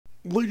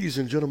Ladies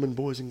and gentlemen,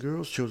 boys and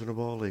girls, children of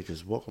all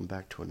ages, welcome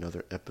back to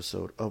another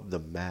episode of the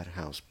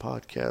Madhouse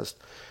Podcast.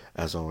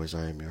 As always,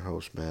 I am your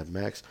host, Mad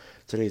Max.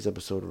 Today's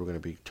episode, we're going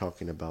to be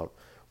talking about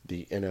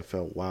the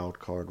NFL Wild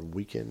Card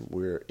Weekend.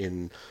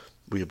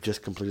 We have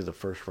just completed the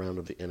first round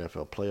of the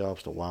NFL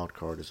playoffs. The Wild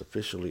Card is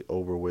officially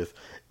over with,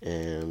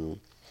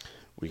 and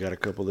we got a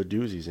couple of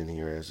doozies in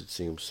here, as it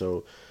seems.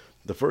 So,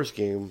 the first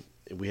game,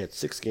 we had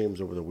 6 games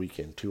over the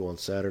weekend: 2 on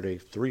Saturday,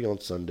 3 on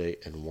Sunday,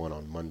 and 1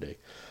 on Monday.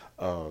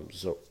 Um,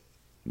 so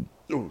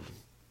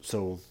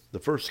so the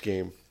first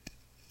game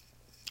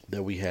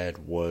that we had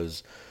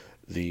was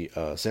the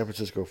San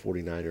Francisco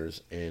 49ers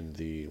and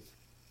the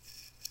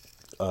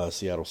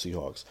Seattle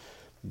Seahawks.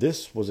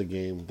 This was a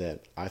game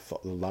that I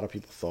thought a lot of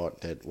people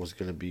thought that was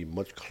going to be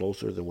much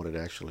closer than what it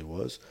actually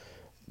was,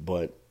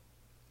 but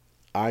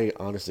I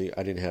honestly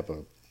I didn't have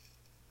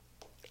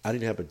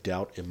a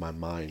doubt in my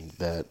mind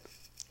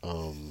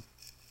um,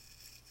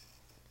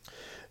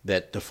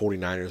 that the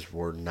 49ers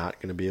were not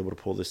going to be able to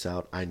pull this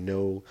out. I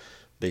know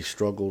they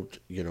struggled.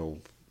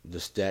 The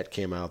stat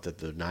came out that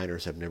the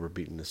Niners have never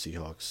beaten the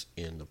Seahawks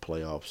in the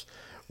playoffs,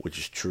 which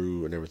is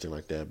true and everything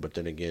like that. But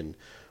then again,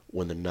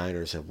 when the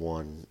Niners have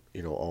won,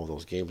 all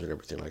those games and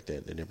everything like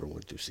that, they never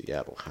went through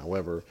Seattle.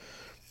 However,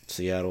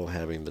 Seattle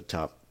having the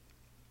top,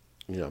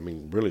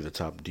 really the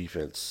top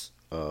defense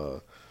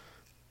throughout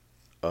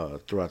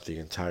the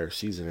entire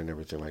season and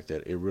everything like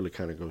that, it really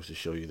kind of goes to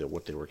show you that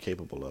what they were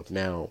capable of.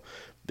 Now,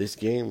 this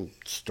game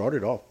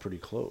started off pretty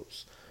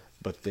close,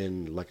 but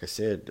then, like I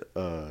said,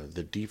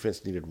 the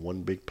defense needed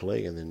one big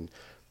play, and then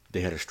they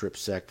had a strip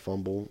sack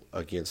fumble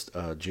against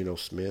Geno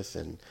Smith,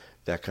 and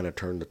that kind of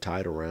turned the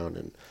tide around.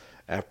 And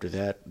after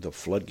that, the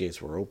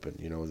floodgates were open.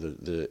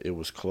 It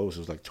was close. It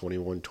was like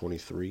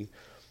 21-23,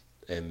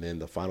 and then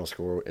the final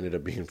score ended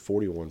up being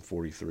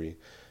 41-43.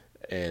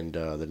 And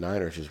the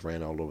Niners just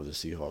ran all over the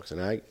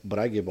Seahawks. But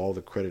I give all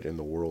the credit in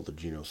the world to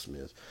Geno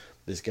Smith.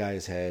 This guy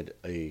has had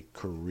a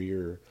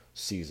career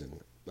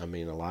season. I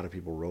mean, a lot of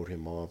people wrote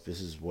him off. This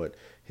is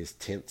his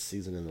 10th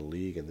season in the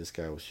league, and this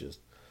guy was just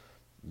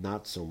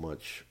not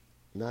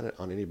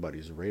on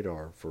anybody's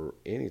radar for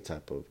any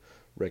type of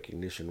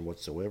recognition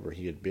whatsoever.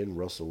 He had been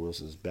Russell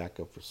Wilson's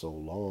backup for so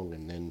long,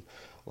 and then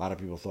a lot of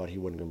people thought he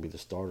wasn't going to be the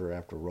starter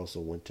after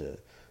Russell went to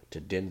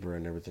Denver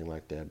and everything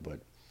like that. But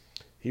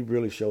he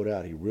really showed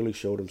out. He really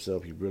showed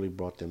himself. He really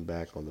brought them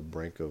back on the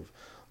brink of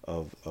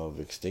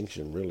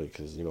extinction, really,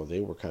 because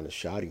they were kind of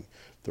shoddy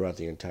throughout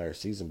the entire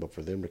season. But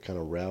for them to kind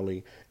of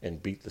rally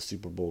and beat the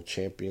Super Bowl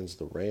champions,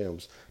 the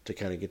Rams, to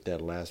kind of get that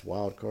last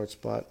wild card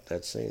spot,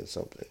 that's saying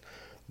something.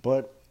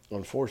 But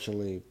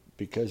unfortunately,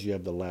 because you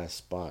have the last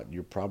spot,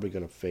 you're probably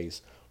going to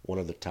face one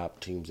of the top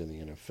teams in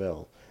the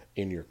NFL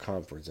in your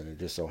conference, and it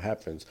just so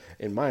happens,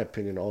 in my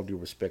opinion, all due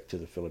respect to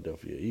the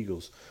Philadelphia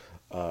Eagles,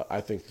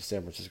 I think the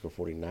San Francisco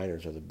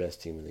 49ers are the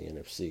best team in the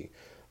NFC.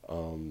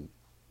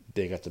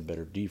 They got the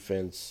better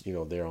defense.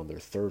 They're on their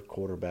third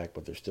quarterback,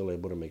 but they're still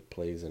able to make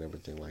plays and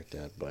everything like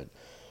that. But,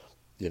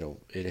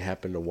 it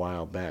happened a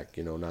while back,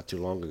 not too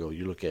long ago.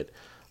 You look at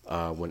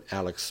when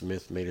Alex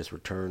Smith made his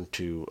return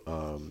to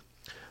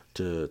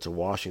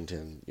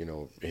Washington,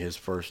 his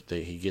first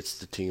day, he gets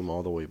the team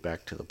all the way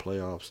back to the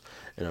playoffs.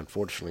 And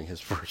unfortunately,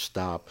 his first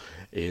stop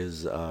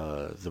is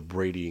the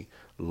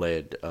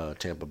Brady-led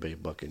Tampa Bay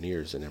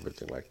Buccaneers and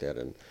everything like that.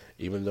 And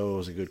even though it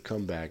was a good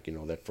comeback,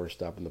 that first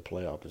stop in the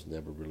playoff is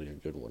never really a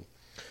good one.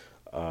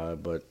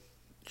 But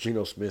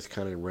Geno Smith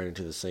kind of ran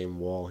into the same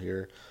wall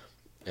here.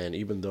 And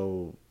even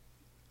though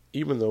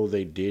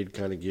they did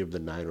kind of give the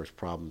Niners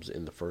problems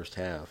in the first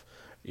half,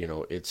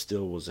 it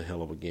still was a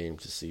hell of a game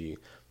to see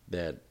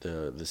that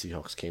the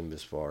Seahawks came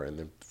this far, and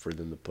then for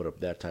them to put up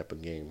that type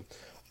of game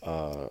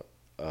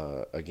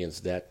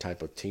against that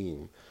type of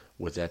team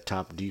with that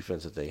top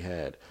defense that they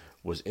had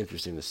was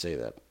interesting to say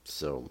that.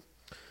 So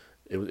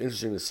it was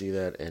interesting to see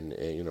that, and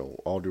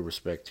all due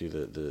respect to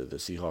the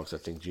Seahawks, I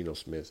think Geno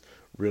Smith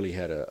really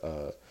had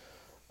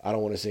I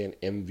don't want to say an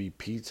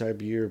MVP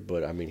type year,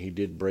 but I mean he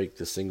did break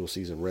the single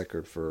season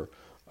record for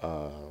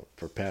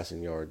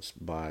passing yards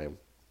by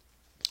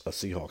a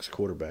Seahawks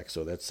quarterback,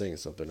 so that's saying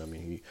something. I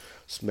mean, he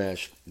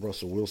smashed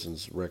Russell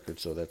Wilson's record,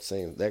 so that's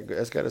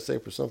got to say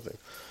for something.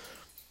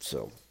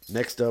 So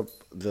next up,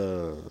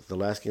 the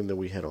last game that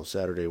we had on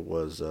Saturday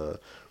was the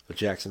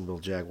Jacksonville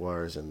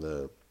Jaguars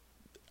and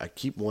I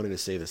keep wanting to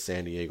say the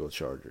San Diego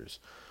Chargers,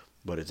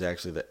 but it's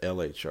actually the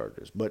LA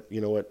Chargers. But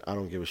you know what? I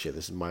don't give a shit.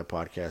 This is my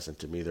podcast, and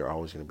to me, they're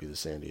always going to be the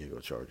San Diego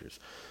Chargers.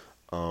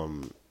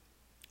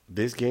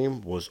 This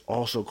game was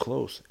also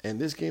close,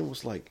 and this game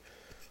was like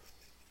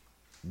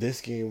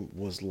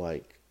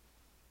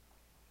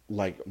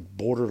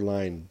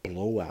borderline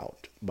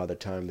blowout by the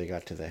time they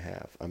got to the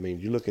half. I mean,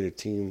 you look at a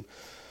team,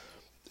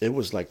 it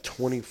was like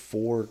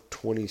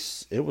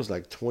 24-20, it was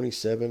like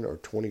 27 or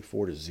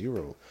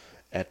 24-0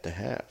 at the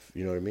half.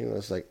 You know what I mean?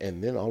 It's like,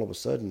 and then all of a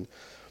sudden,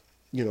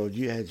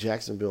 you had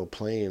Jacksonville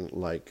playing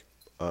like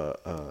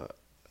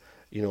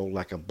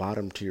like a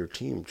bottom tier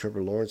team.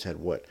 Trevor Lawrence had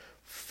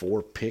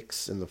 4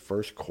 picks in the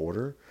first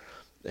quarter,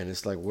 and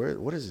it's like,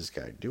 what is this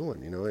guy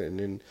doing? And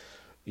then,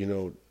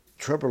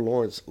 Trevor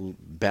Lawrence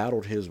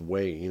battled his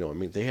way. I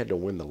mean, they had to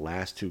win the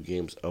last two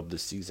games of the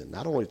season,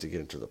 not only to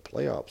get into the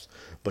playoffs,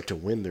 but to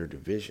win their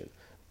division.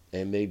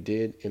 And they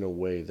did in a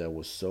way that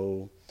was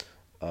so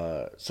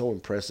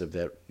impressive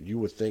that you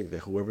would think that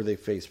whoever they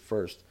faced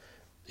first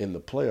in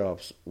the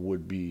playoffs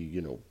would be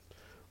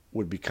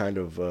kind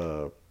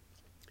of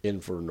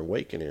in for an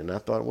awakening. And I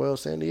thought, well,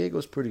 San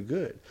Diego's pretty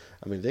good.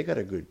 I mean, they got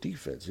a good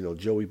defense.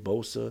 Joey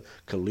Bosa,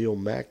 Khalil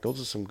Mack, those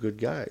are some good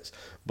guys.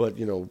 But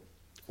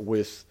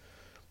with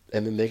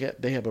and then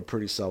they have a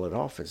pretty solid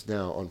offense.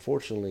 Now,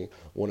 unfortunately,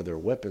 one of their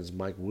weapons,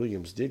 Mike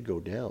Williams, did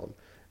go down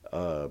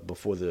at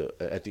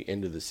the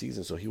end of the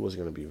season, so he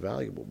wasn't going to be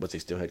valuable. But they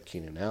still had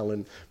Keenan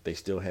Allen. They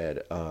still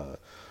had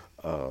Austin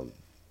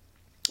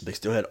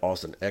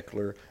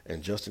Eckler,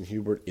 and Justin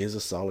Herbert is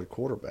a solid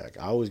quarterback.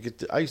 I used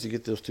to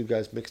get those two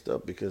guys mixed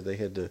up because they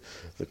had the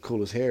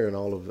coolest hair in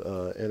all of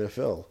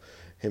NFL,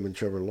 him and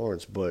Trevor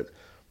Lawrence. But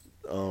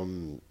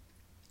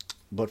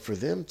for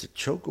them to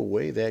choke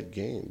away that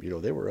game,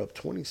 they were up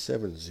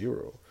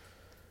 27-0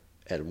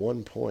 at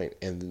one point,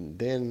 and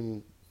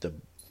then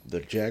the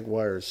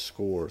Jaguars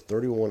score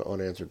 31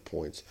 unanswered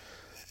points,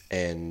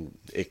 and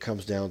it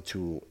comes down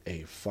to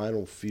a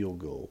final field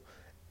goal,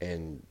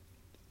 and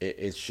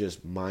it's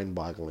just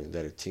mind-boggling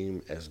that a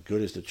team as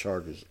good as the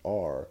Chargers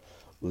are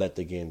let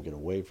the game get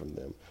away from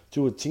them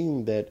to a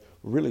team that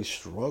really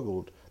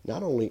struggled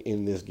not only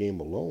in this game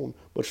alone,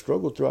 but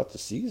struggled throughout the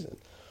season.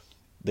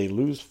 They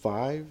lose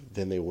 5,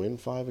 then they win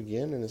 5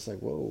 again, and it's like,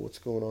 whoa, what's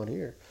going on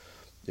here?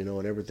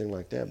 And everything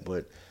like that.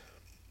 But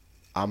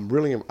I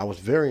was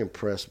very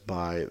impressed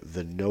by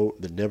the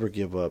never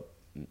give up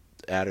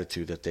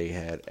attitude that they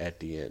had at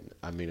the end.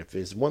 I mean, if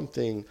it's one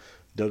thing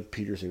Doug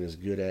Peterson is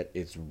good at,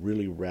 it's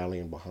really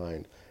rallying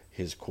behind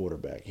his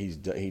quarterback. He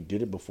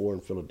did it before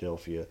in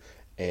Philadelphia,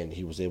 and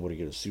he was able to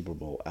get a Super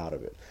Bowl out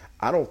of it.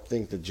 I don't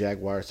think the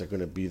Jaguars are going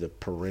to be the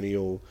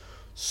perennial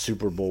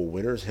Super Bowl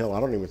winners. Hell, I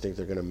don't even think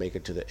they're going to make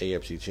it to the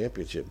AFC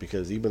Championship,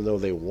 because even though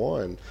they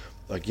won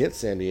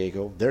against San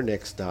Diego, their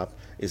next stop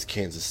is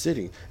Kansas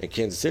City, and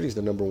Kansas City is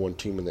the number 1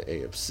 team in the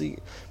AFC.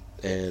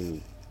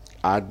 And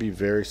I'd be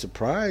very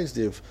surprised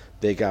if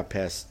they got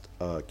past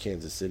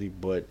Kansas City,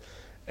 but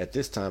at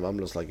this time, I'm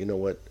just like, you know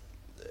what?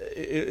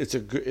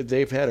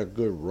 They've had a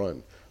good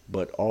run,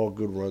 but all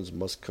good runs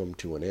must come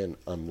to an end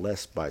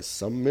unless by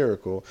some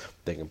miracle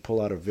they can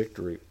pull out a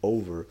victory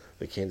over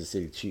the Kansas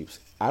City Chiefs.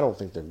 I don't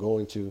think they're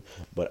going to,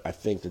 but I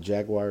think the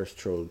Jaguars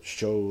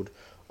showed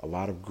a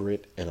lot of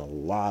grit and a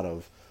lot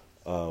of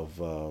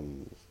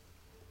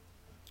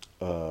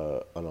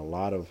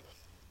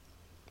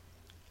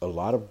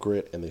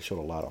grit, and they showed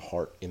a lot of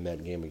heart in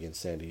that game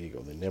against San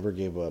Diego. They never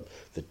gave up.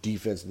 The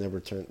defense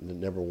never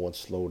once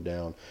slowed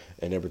down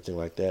and everything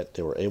like that.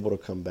 They were able to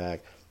come back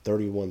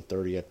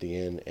 31-30 at the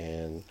end,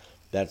 and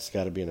that's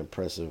got to be an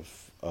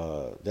impressive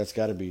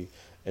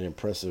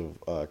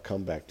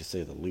comeback, to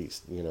say the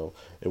least.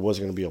 It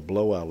wasn't going to be a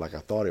blowout like I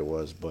thought it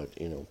was, but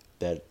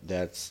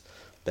that's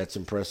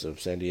impressive.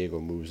 San Diego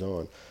moves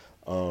on.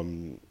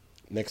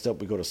 Next up,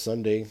 we go to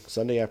Sunday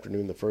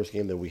afternoon. The first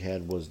game that we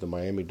had was the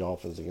Miami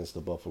Dolphins against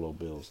the Buffalo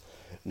Bills.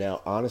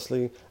 Now,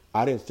 honestly,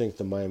 I didn't think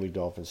the Miami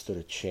Dolphins stood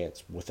a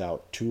chance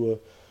without Tua.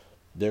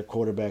 Their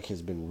quarterback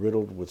has been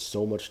riddled with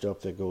so much stuff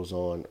that goes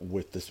on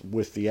with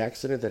the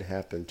accident that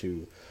happened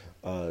to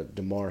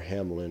Damar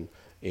Hamlin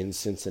in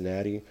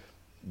Cincinnati.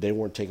 They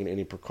weren't taking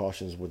any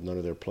precautions with none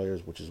of their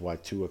players, which is why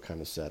Tua kind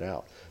of sat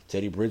out.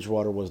 Teddy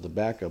Bridgewater was the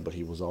backup, but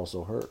he was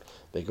also hurt.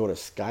 They go to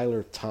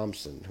Skylar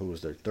Thompson, who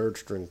was their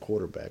third-string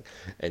quarterback,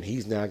 and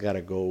he's now got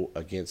to go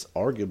against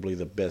arguably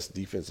the best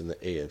defense in the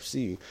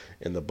AFC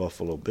in the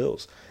Buffalo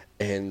Bills.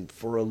 And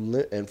for a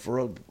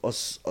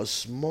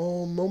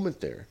small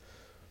moment there,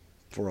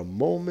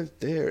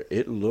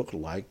 it looked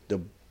like the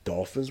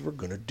Dolphins were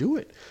going to do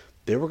it.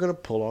 They were going to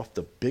pull off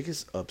the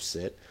biggest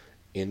upset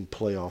in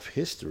playoff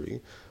history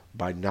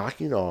by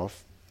knocking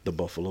off the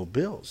Buffalo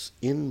Bills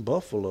in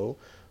Buffalo,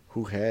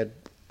 who had,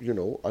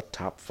 a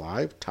top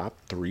 5, top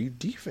 3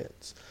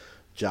 defense.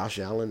 Josh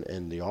Allen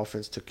and the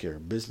offense took care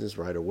of business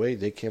right away.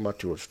 They came out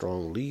to a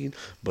strong lead,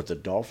 but the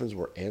Dolphins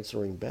were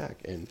answering back.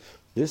 And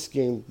this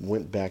game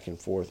went back and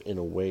forth in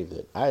a way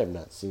that I have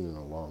not seen in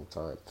a long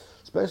time,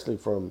 especially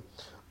from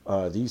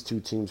these two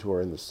teams who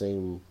are in the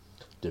same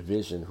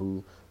division,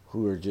 who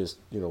are just,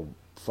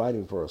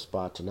 fighting for a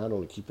spot to not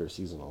only keep their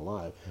season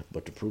alive,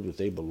 but to prove that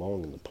they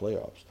belong in the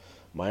playoffs.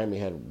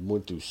 Miami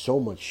went through so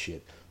much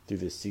shit through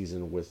this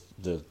season with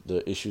the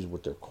issues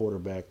with their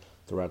quarterback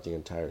throughout the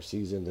entire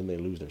season. Then they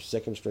lose their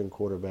second-string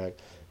quarterback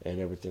and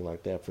everything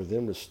like that. For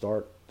the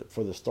start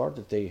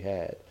that they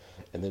had,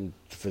 and then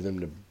for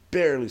them to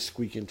barely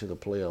squeak into the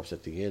playoffs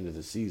at the end of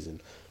the season,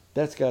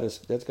 that's got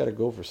to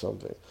go for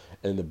something.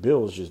 And the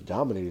Bills just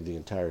dominated the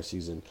entire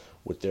season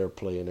with their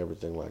play and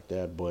everything like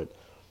that. But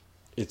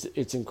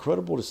it's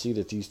incredible to see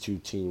that these two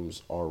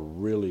teams are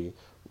really,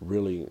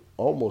 really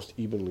almost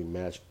evenly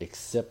matched,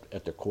 except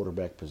at the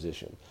quarterback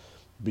position.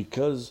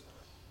 Because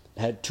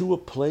had Tua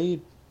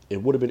played,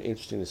 it would have been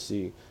interesting to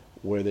see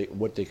what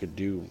they could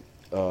do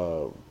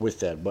with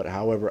that. But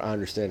however, I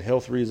understand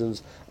health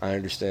reasons. I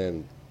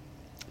understand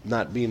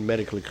not being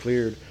medically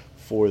cleared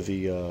for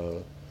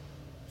the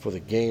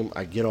game.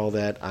 I get all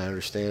that. I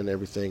understand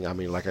everything. I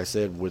mean, like I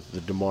said, with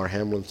the DeMar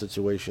Hamlin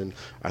situation,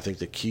 I think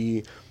the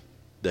key,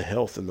 the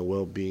health and the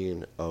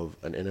well-being of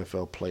an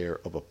NFL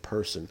player, of a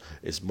person,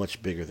 is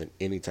much bigger than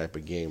any type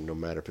of game, no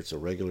matter if it's a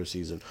regular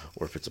season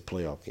or if it's a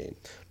playoff game,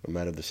 no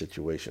matter the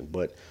situation.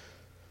 But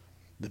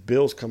the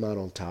Bills come out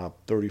on top,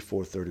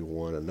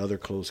 34-31, another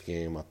close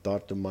game. I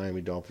thought the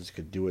Miami Dolphins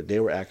could do it. They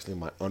were actually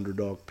my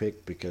underdog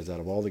pick because out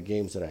of all the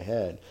games that I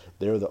had,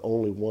 they're the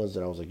only ones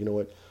that I was like, you know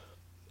what,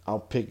 I'll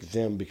pick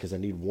them because I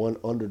need one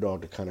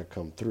underdog to kind of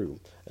come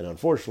through. And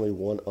unfortunately,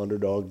 one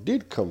underdog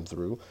did come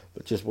through,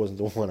 but just wasn't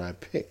the one I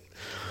picked.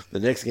 The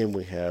next game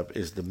we have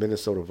is the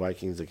Minnesota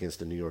Vikings against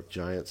the New York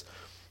Giants.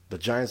 The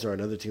Giants are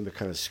another team that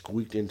kind of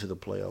squeaked into the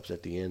playoffs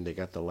at the end. They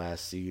got the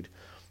last seed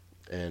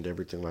and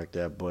everything like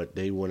that, but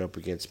they went up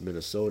against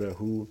Minnesota,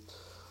 who,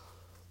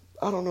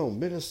 I don't know,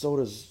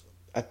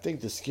 I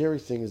think the scary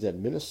thing is that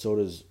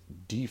Minnesota's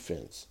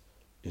defense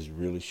is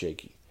really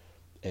shaky.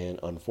 And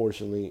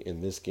unfortunately,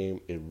 in this game,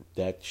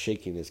 that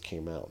shakiness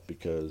came out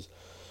because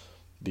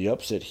the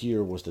upset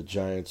here was the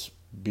Giants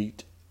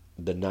beat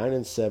the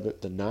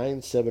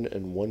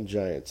 9-7-1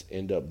 Giants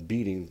end up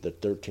beating the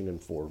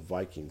 13-4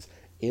 Vikings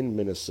in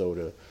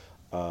Minnesota.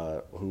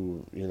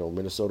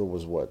 Minnesota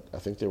was what? I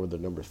think they were the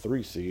number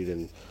 3 seed,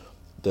 and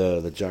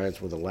the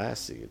Giants were the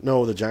last seed.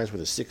 No, the Giants were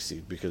the 6th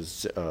seed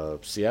because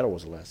Seattle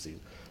was the last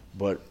seed.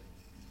 But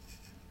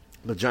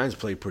the Giants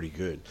played pretty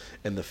good.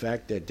 And the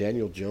fact that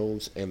Daniel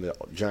Jones and the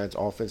Giants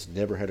offense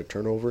never had a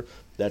turnover,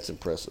 that's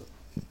impressive.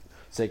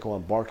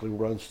 Saquon Barkley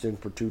runs in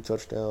for 2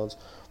 touchdowns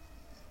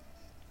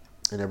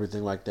and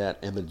everything like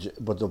that.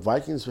 But the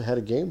Vikings had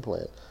a game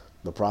plan.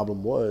 The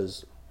problem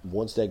was,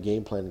 once that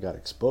game plan got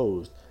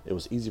exposed, it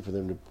was easy for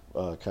them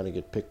to kind of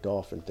get picked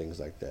off and things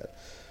like that.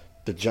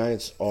 The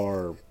Giants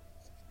are,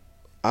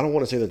 I don't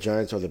want to say the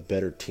Giants are the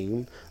better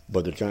team,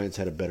 but the Giants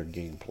had a better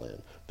game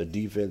plan. The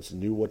defense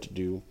knew what to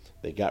do.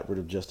 They got rid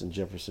of Justin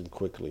Jefferson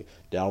quickly.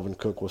 Dalvin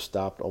Cook was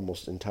stopped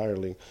almost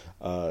entirely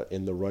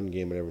in the run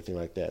game and everything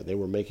like that. They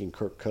were making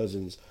Kirk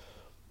Cousins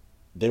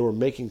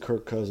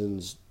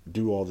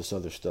do all this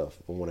other stuff.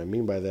 And what I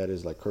mean by that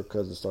is, like, Kirk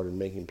Cousins started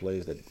making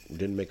plays that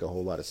didn't make a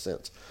whole lot of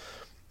sense.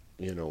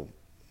 The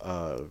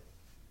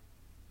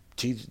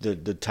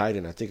tight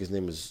end, I think his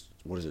name is,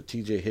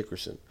 T.J.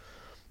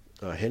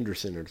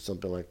 Henderson or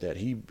something like that.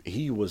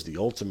 He was the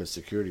ultimate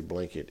security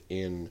blanket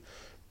in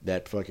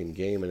that fucking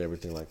game and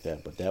everything like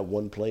that. But that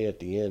one play at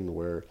the end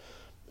where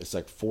it's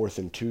like 4th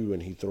and 2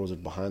 and he throws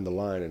it behind the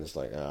line and it's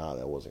like,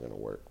 that wasn't going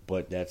to work.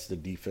 But that's the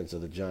defense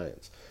of the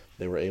Giants.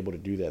 They were able to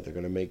do that. They're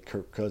going to make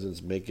Kirk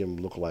Cousins, make him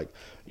look like,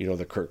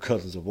 the Kirk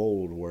Cousins of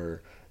old,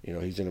 where,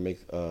 he's going to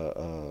make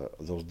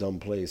those dumb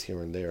plays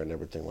here and there and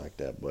everything like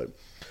that. But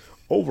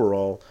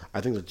overall, I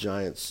think the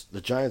Giants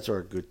are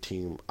a good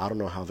team. I don't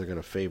know how they're going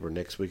to favor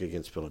next week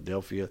against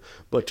Philadelphia,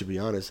 but to be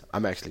honest,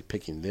 I'm actually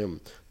picking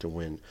them to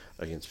win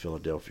against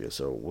Philadelphia.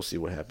 So we'll see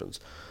what happens.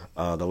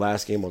 The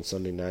last game on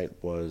Sunday night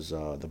was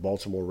the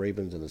Baltimore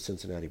Ravens and the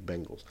Cincinnati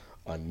Bengals.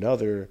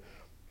 Another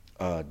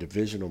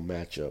divisional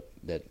matchup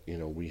that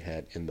we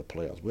had in the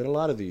playoffs. We had a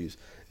lot of these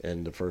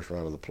in the first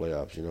round of the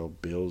playoffs.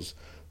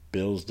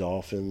 Bills,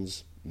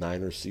 Dolphins,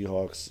 Niners,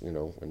 Seahawks.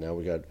 And now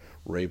we got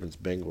Ravens,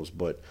 Bengals.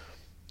 But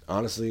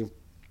honestly,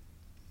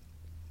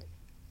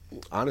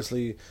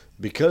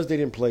 because they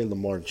didn't play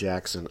Lamar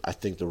Jackson, I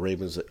think the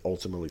Ravens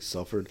ultimately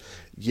suffered.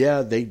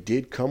 Yeah, they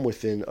did come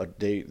within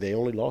they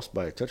only lost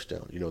by a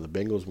touchdown. The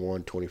Bengals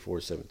won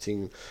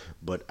 24-17,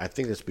 but I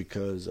think that's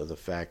because of the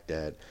fact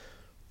that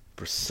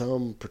for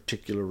some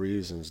particular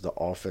reasons, the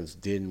offense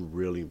didn't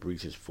really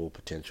reach its full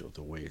potential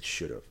the way it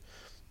should have.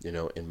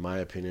 In my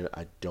opinion,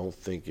 I don't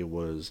think it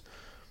was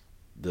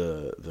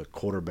the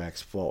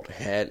quarterback's fault.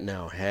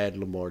 Had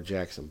Lamar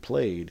Jackson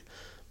played,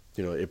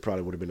 it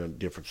probably would have been a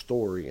different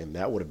story, and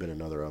that would have been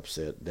another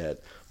upset that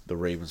the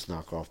Ravens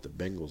knock off the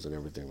Bengals and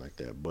everything like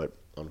that. But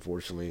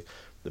unfortunately,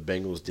 the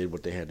Bengals did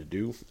what they had to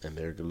do, and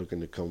they're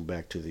looking to come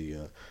back to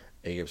the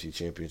AFC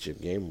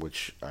Championship game,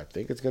 which I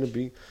think it's going to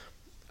be.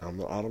 I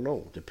don't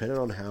know. Depending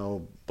on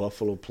how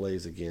Buffalo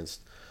plays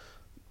against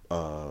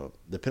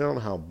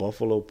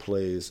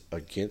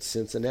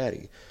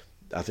Cincinnati,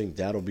 I think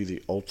that'll be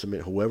the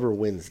ultimate. Whoever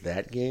wins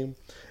that game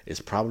is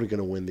probably going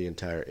to win the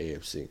entire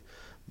AFC,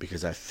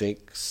 because I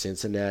think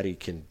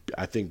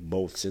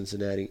both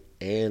Cincinnati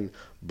and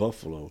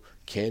Buffalo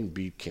can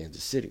beat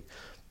Kansas City.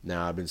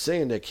 Now, I've been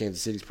saying that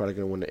Kansas City's probably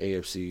going to win the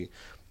AFC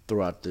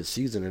throughout the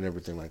season and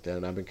everything like that,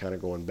 and I've been kind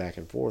of going back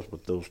and forth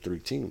with those 3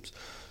 teams: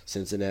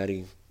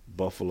 Cincinnati,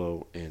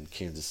 Buffalo, and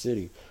Kansas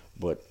City.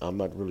 But I'm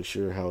not really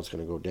sure how it's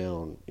going to go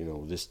down,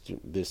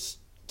 this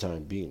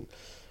time being.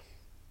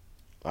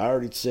 I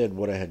already said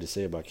what I had to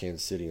say about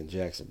Kansas City and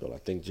Jacksonville. I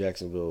think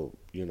Jacksonville,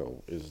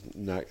 is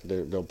not.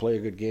 They'll play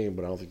a good game,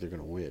 but I don't think they're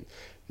going to win.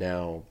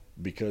 Now,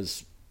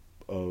 because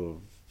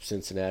of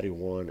Cincinnati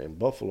won and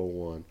Buffalo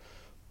won,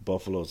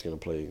 Buffalo's going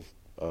to play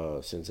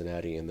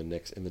Cincinnati in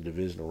the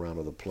divisional round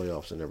of the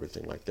playoffs and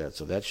everything like that.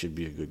 So that should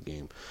be a good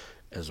game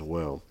as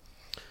well.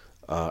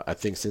 I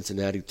think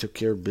Cincinnati took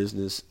care of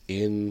business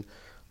in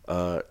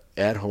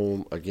at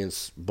home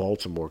against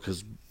Baltimore,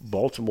 because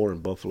Baltimore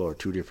and Buffalo are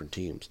two different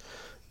teams.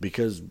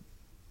 Because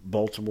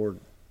Baltimore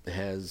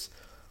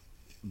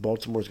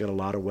Baltimore's got a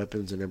lot of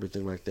weapons and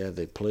everything like that.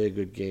 They play a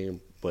good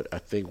game, but I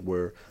think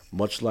we're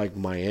much like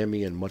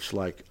Miami and Miami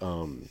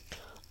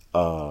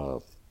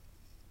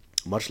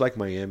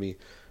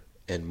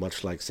and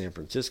much like San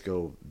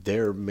Francisco,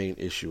 their main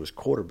issue is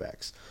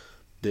quarterbacks.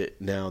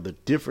 Now the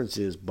difference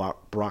is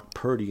Brock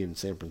Purdy in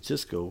San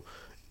Francisco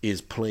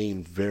is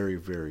playing very,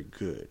 very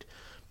good.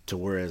 To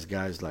whereas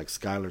guys like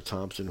Skylar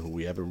Thompson, who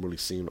we haven't really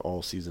seen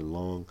all season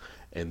long,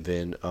 and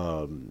then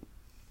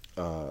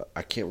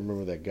I can't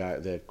remember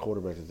that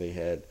quarterback that they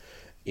had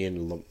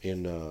in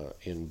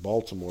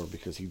Baltimore,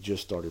 because he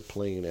just started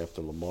playing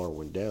after Lamar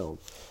went down,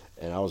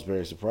 and I was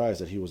very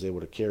surprised that he was able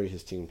to carry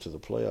his team to the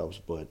playoffs.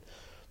 But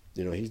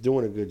he's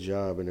doing a good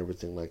job and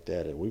everything like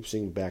that. And we've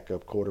seen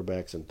backup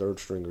quarterbacks and third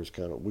stringers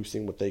we've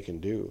seen what they can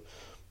do,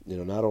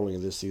 not only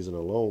in this season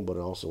alone, but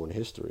also in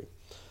history.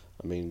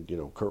 I mean,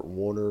 Kurt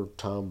Warner,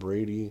 Tom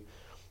Brady,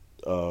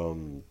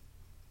 Colin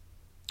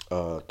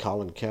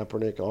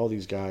Kaepernick, all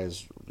these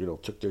guys,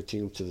 took their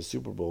team to the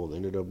Super Bowl and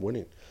ended up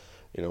winning.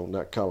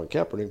 Not Colin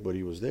Kaepernick, but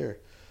he was there,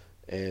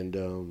 and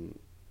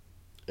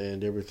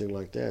everything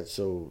like that.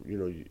 So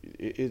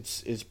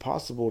it's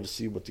possible to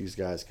see what these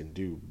guys can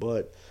do,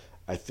 but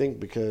I think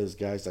because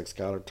guys like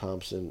Skylar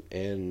Thompson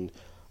and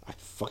I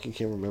fucking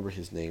can't remember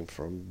his name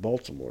from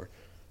Baltimore.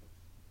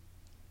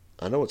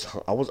 I know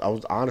I was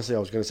honestly I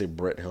was gonna say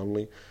Brett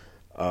Hundley,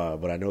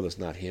 but I know that's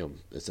not him.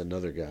 It's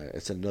another guy.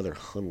 It's another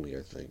Hundley,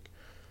 I think,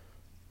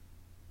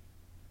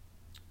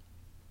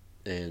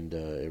 and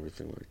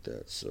everything like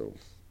that. So,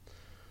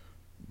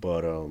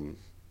 but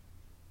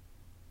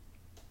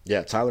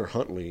yeah, Tyler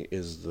Huntley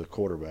is the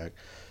quarterback,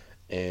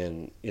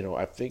 and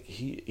I think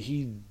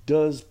he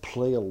does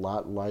play a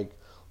lot like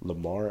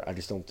Lamar. I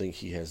just don't think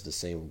he has the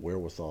same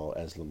wherewithal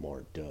as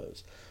Lamar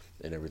does,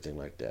 and everything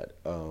like that.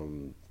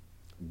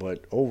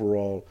 But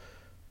overall,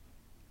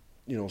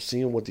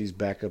 seeing what these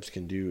backups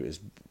can do it's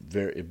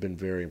been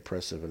very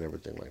impressive and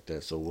everything like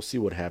that. So we'll see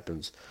what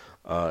happens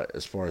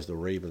as far as the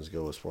Ravens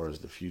go, as far as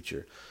the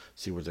future.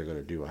 See what they're going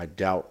to do. I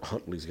doubt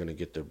Huntley's going to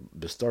get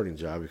the starting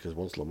job, because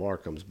once Lamar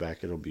comes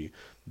back, it'll be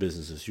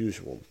business as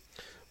usual.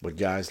 But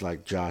guys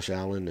like Josh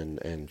Allen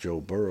and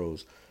Joe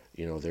Burrows,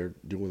 they're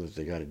doing what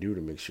they got to do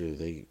to make sure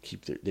they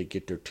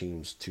get their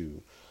teams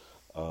to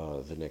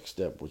the next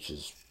step, which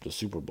is the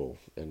Super Bowl.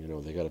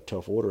 And they got a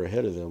tough order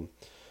ahead of them.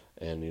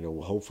 And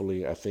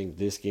hopefully, I think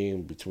this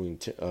game between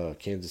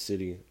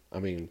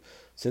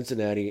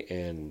Cincinnati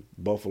and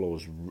Buffalo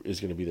is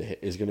going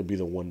to be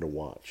the one to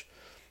watch,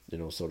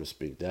 so to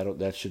speak.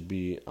 That should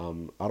be. I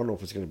don't know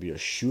if it's going to be a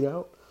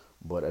shootout,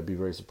 but I'd be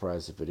very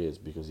surprised if it is,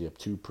 because you have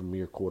two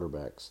premier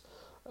quarterbacks.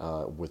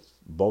 With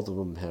both of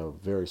them have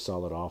very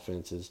solid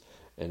offenses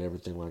and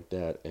everything like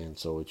that, and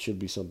so it should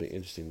be something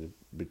interesting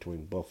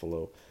between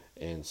Buffalo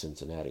and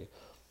Cincinnati.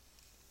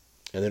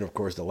 And then, of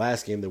course, the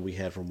last game that we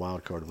had from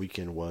Wild Card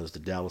Weekend was the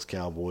Dallas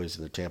Cowboys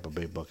and the Tampa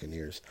Bay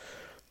Buccaneers.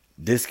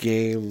 This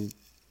game,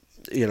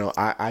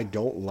 I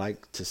don't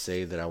like to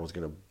say that I was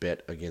going to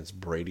bet against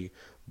Brady,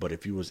 but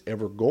if he was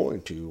ever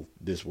going to,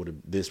 this would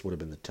have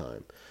been the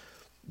time.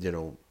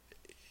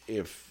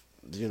 If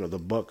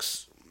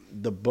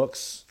the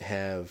Bucs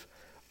have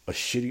a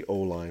shitty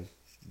O-line.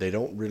 They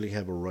don't really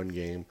have a run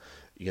game.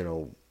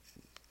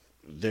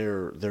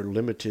 They're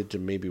limited to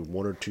maybe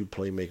one or two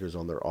playmakers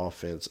on their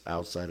offense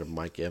outside of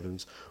Mike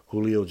Evans.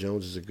 Julio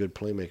Jones is a good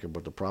playmaker,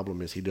 but the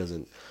problem is he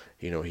doesn't,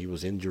 he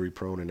was injury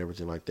prone and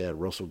everything like that.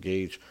 Russell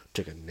Gage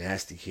took a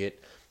nasty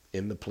hit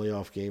in the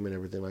playoff game and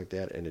everything like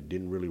that, and it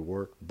didn't really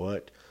work.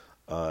 But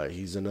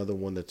he's another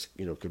one that's,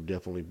 could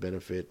definitely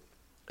benefit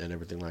and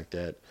everything like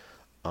that.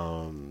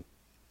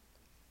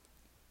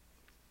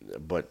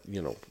 But,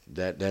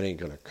 that ain't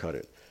going to cut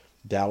it.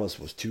 Dallas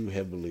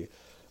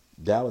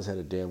had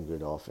a damn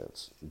good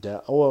offense.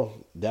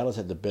 Dallas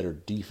had the better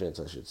defense,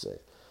 I should say.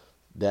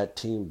 That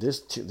team,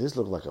 this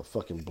looked like a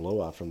fucking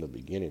blowout from the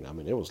beginning. I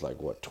mean, it was like,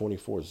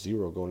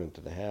 24-0 going into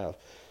the half.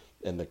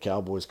 And the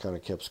Cowboys kind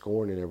of kept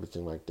scoring and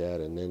everything like that.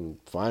 And then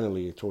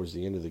finally, towards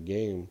the end of the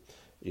game,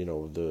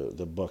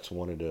 the Bucs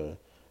wanted to,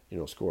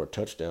 score a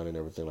touchdown and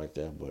everything like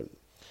that. But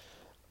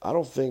I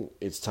don't think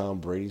it's Tom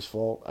Brady's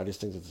fault. I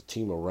just think that the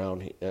team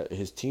around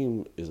his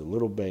team is a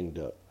little banged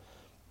up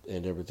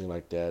and everything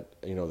like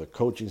that. The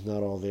coaching's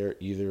not all there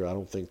either. I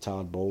don't think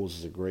Todd Bowles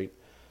is a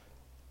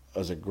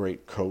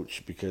great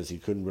coach, because he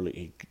didn't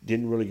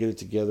really get it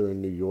together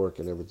in New York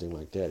and everything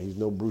like that. He's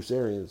no Bruce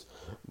Arians,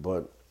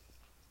 but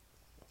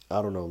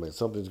I don't know, man.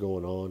 Something's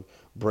going on.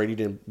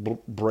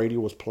 Brady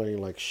was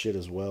playing like shit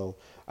as well.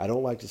 I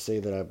don't like to say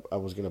that I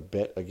was going to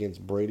bet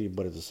against Brady,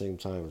 but at the same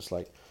time, it's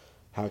like,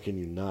 how can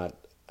you not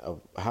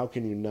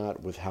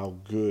with how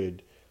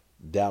good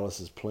Dallas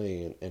is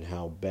playing and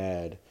how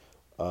bad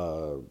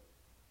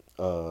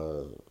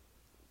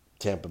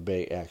Tampa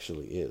Bay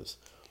actually is.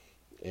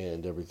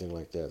 and everything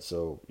like that.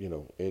 So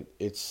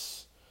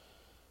it's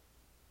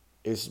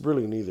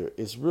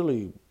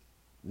really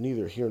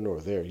neither here nor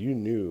there.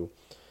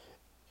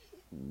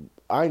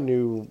 I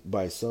knew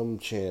by some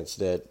chance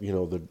that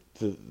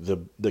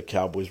the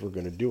Cowboys were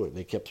going to do it.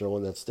 They kept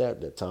throwing that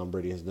stat that Tom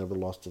Brady has never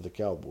lost to the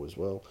Cowboys.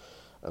 Well,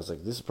 I was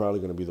like, this is probably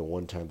going to be the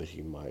one time that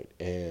he might.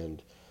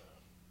 And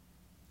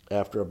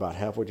after about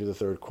halfway through the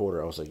third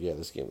quarter, I was like, yeah,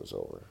 this game is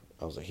over.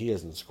 I was like, he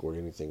hasn't scored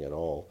anything at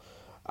all.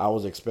 I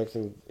was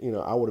expecting,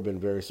 I would have been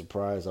very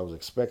surprised. I was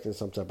expecting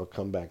some type of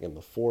comeback in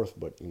the fourth,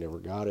 but you never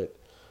got it.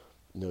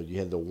 You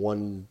had the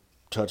one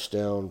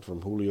touchdown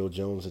from Julio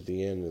Jones at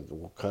the end. It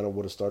kind of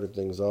would have started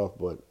things off,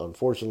 but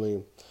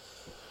unfortunately,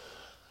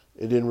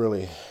 it didn't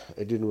really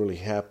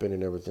happen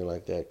and everything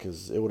like that.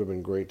 Because it would have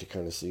been great to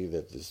kind of see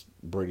that this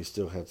Brady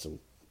still had some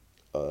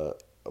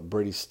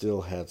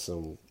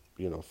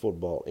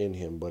football in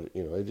him, but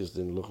it just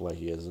didn't look like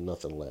he has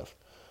nothing left.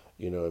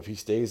 If he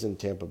stays in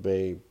Tampa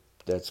Bay,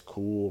 that's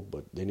cool,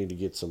 but they need to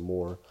get some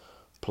more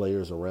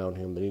players around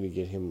him. They need to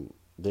get him.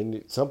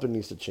 Something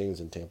needs to change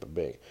in Tampa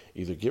Bay.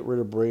 Either get rid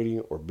of Brady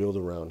or build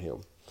around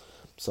him.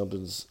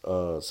 Something's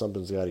got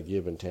to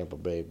give in Tampa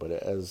Bay. But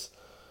as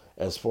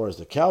far as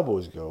the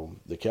Cowboys go,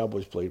 the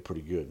Cowboys played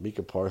pretty good.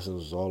 Micah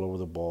Parsons was all over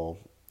the ball,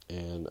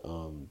 and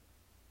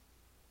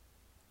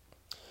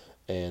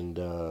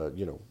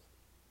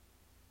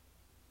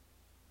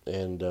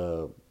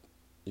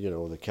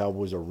the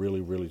Cowboys are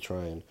really, really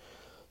trying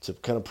to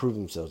kind of prove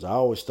themselves. I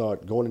always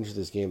thought going into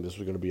this game, this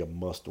was going to be a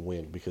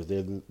must-win because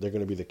they're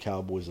going to be the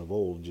Cowboys of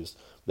old. Just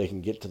they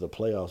can get to the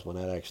playoffs but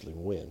not actually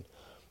win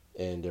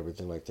and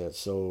everything like that.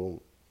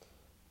 So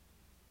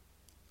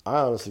I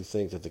honestly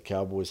think that the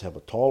Cowboys have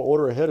a tall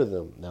order ahead of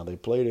them. Now they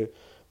played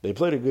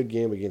a good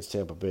game against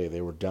Tampa Bay.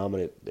 They were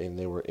dominant and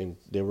they were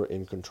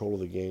in control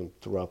of the game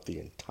throughout the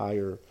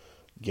entire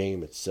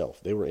game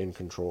itself. They were in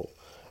control.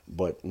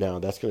 But now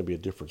that's going to be a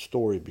different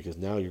story because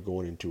now you're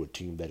going into a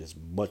team that is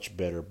much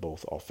better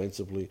both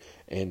offensively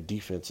and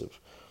defensive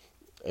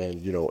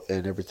and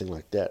and everything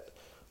like that.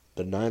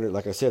 The Niners,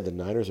 like I said, the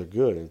Niners are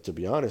good. And to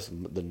be honest,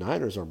 the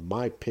Niners are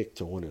my pick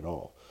to win it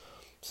all.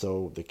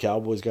 So the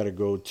Cowboys got to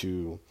go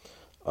to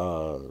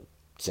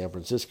San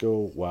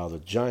Francisco while the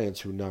Giants,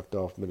 who knocked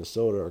off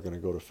Minnesota, are going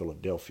to go to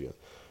Philadelphia,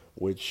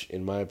 which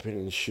in my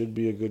opinion should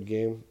be a good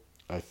game.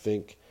 I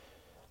think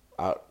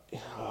out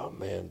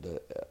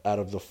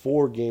of the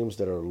 4 games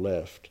that are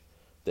left,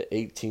 the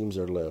 8 teams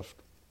are left.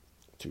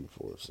 2,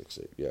 4, 6,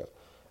 8. Yeah,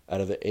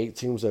 out of the 8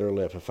 teams that are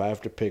left, if I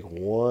have to pick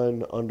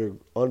one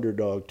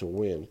underdog to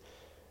win,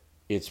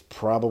 it's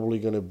probably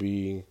going to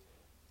be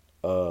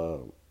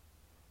the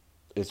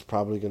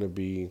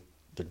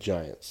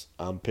Giants.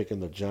 I'm picking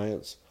the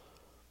Giants.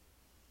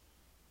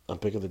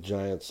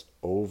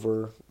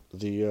 Over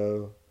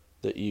the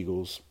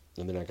Eagles,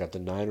 and then I got the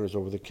Niners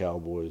over the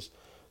Cowboys,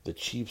 the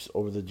Chiefs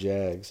over the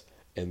Jags,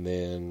 and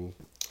then,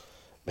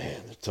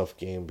 the tough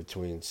game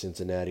between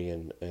Cincinnati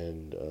and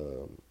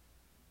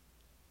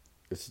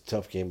it's a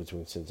tough game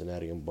between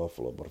Cincinnati and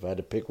Buffalo. But if I had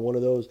to pick one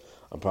of those,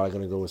 I'm probably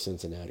going to go with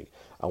Cincinnati.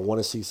 I want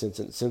to see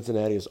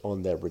Cincinnati is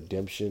on that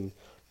redemption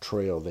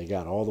trail. They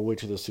got all the way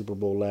to the Super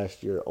Bowl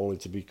last year, only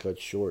to be cut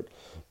short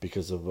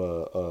because of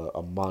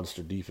a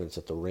monster defense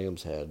that the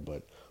Rams had.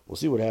 But we'll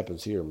see what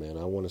happens here, man.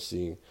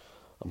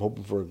 I'm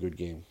hoping for a good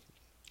game.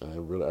 I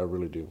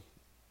really do.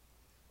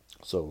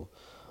 So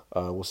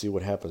we'll see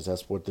what happens.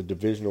 That's what the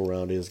divisional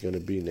round is going to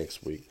be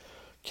next week.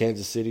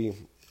 Kansas City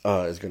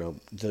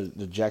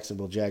the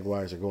Jacksonville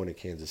Jaguars are going to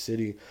Kansas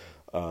City.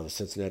 The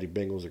Cincinnati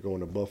Bengals are going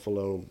to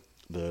Buffalo.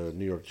 The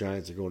New York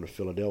Giants are going to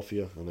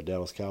Philadelphia, and the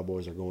Dallas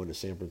Cowboys are going to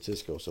San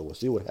Francisco. So we'll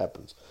see what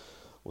happens.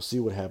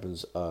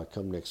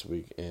 Come next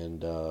week,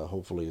 and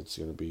hopefully it's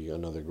going to be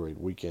another great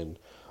weekend.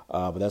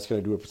 But that's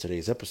going to do it for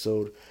today's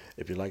episode.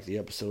 If you like the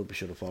episode, be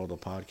sure to follow the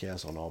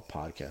podcast on all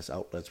podcast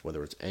outlets,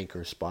 whether it's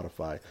Anchor,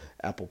 Spotify,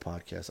 Apple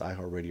Podcasts,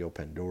 iHeartRadio,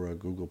 Pandora,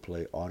 Google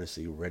Play,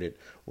 Odyssey, Reddit,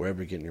 wherever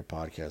you're getting your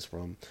podcast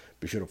from.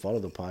 Be sure to follow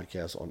the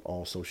podcast on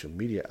all social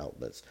media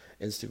outlets,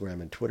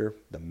 Instagram and Twitter,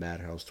 the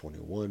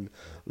Madhouse21.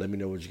 Let me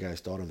know what you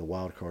guys thought of the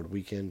wild card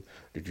weekend.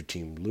 Did your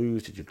team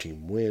lose? Did your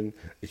team win?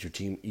 Is your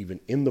team even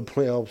in the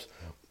playoffs?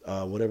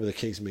 Whatever the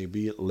case may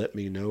be, let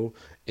me know.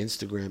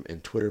 Instagram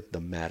and Twitter, the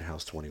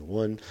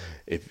Madhouse21.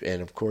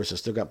 And of course, I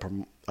still got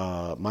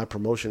my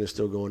promotion is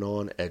still going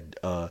on at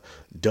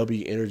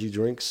W Energy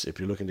Drinks. If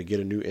you're looking to get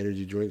a new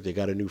energy drink, they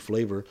got a new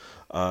flavor.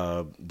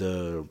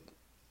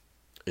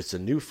 It's a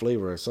new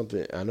flavor or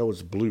something. I know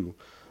it's blue.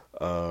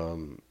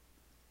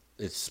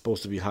 It's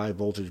supposed to be high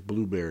voltage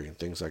blueberry and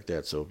things like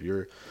that. So if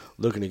you're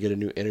looking to get a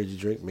new energy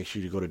drink, make sure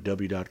you go to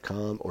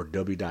w.com or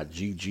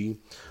w.gg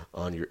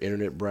on your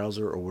internet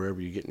browser or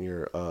wherever you're getting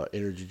your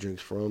energy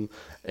drinks from,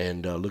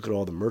 and look at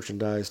all the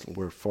merchandise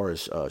as far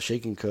as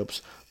shaking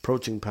cups,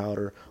 protein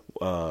powder,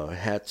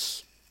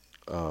 hats,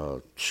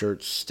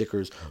 shirts,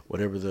 stickers,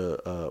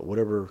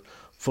 whatever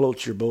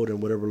floats your boat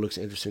and whatever looks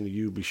interesting to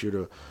you. Be sure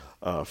to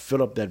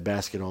fill up that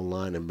basket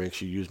online and make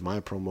sure you use my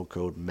promo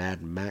code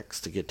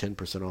MADMAX to get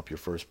 10% off your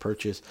first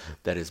purchase.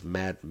 That is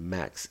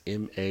MADMAX,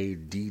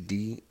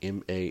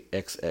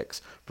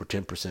 MADDMAXX, for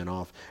 10%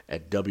 off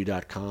at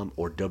w.com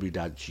or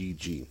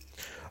w.gg.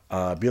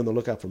 Be on the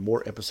lookout for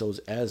more episodes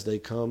as they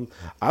come.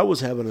 I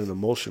was having an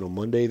emotional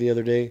Monday the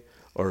other day.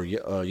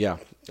 I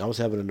was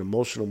having an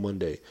emotional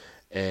Monday.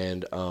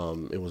 And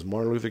it was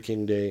Martin Luther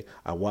King Day.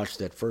 I watched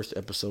that first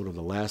episode of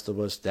The Last of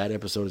Us. That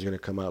episode is going to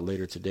come out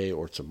later today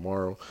or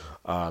tomorrow.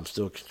 I'm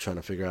still trying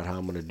to figure out how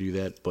I'm going to do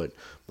that. But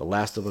The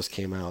Last of Us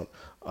came out.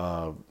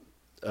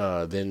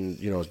 Then,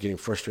 I was getting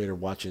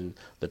frustrated watching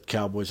the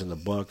Cowboys and the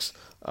Bucks.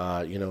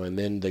 And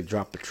then they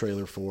dropped the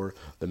trailer for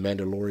The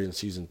Mandalorian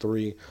Season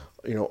 3.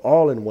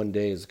 All in one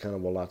day is kind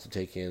of a lot to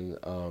take in.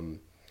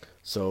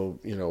 So,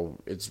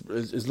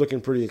 it's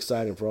looking pretty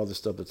exciting for all the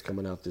stuff that's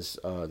coming out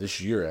this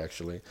year,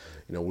 actually.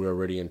 We're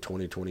already in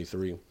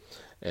 2023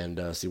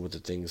 and see what the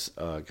things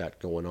got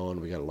going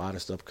on. We got a lot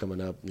of stuff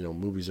coming up.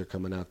 Movies are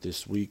coming out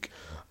this week.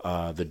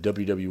 The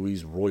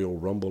WWE's Royal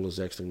Rumble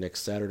is actually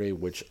next Saturday,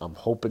 which I'm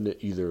hoping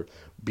to either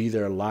be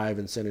there live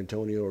in San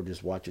Antonio or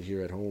just watch it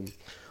here at home.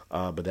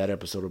 But that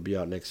episode will be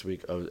out next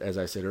week. As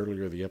I said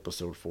earlier, the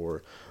episode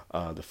for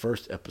the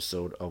first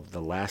episode of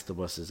The Last of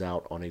Us is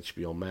out on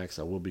HBO Max.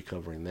 I will be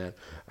covering that.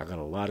 I got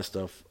a lot of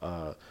stuff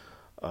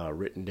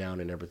written down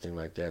and everything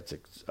like that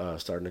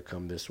starting to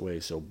come this way.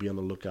 So be on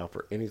the lookout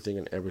for anything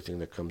and everything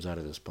that comes out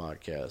of this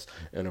podcast.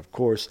 And of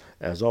course,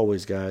 as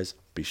always, guys,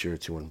 be sure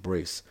to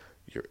embrace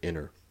your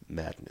inner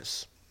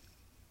madness.